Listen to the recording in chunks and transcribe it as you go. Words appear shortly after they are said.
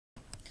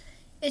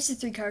It's the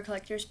 3 Card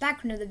Collectors back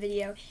with another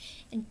video,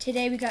 and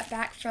today we got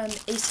back from You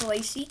Asa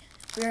Lacy.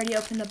 We already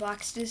opened the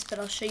boxes, but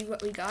I'll show you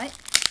what we got.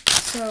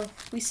 So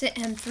we sent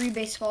him 3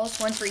 baseballs,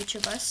 1 for each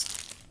of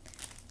us,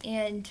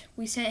 and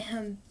we sent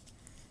him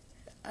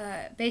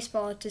a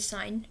baseball to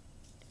sign,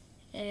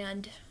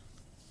 and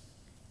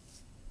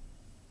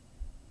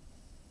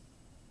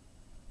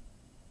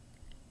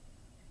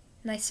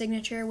nice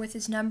signature with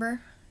his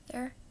number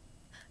there,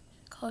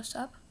 close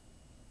up.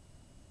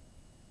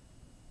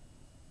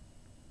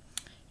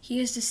 He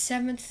is the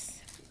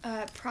 7th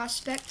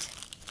prospect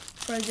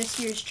for this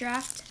year's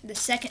draft, the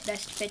 2nd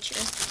best pitcher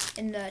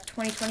in the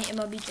 2020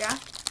 MLB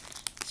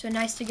draft. So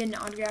nice to get an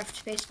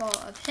autographed baseball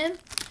of him.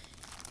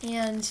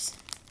 And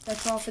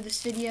that's all for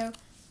this video.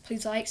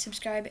 Please like,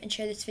 subscribe, and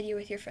share this video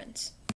with your friends.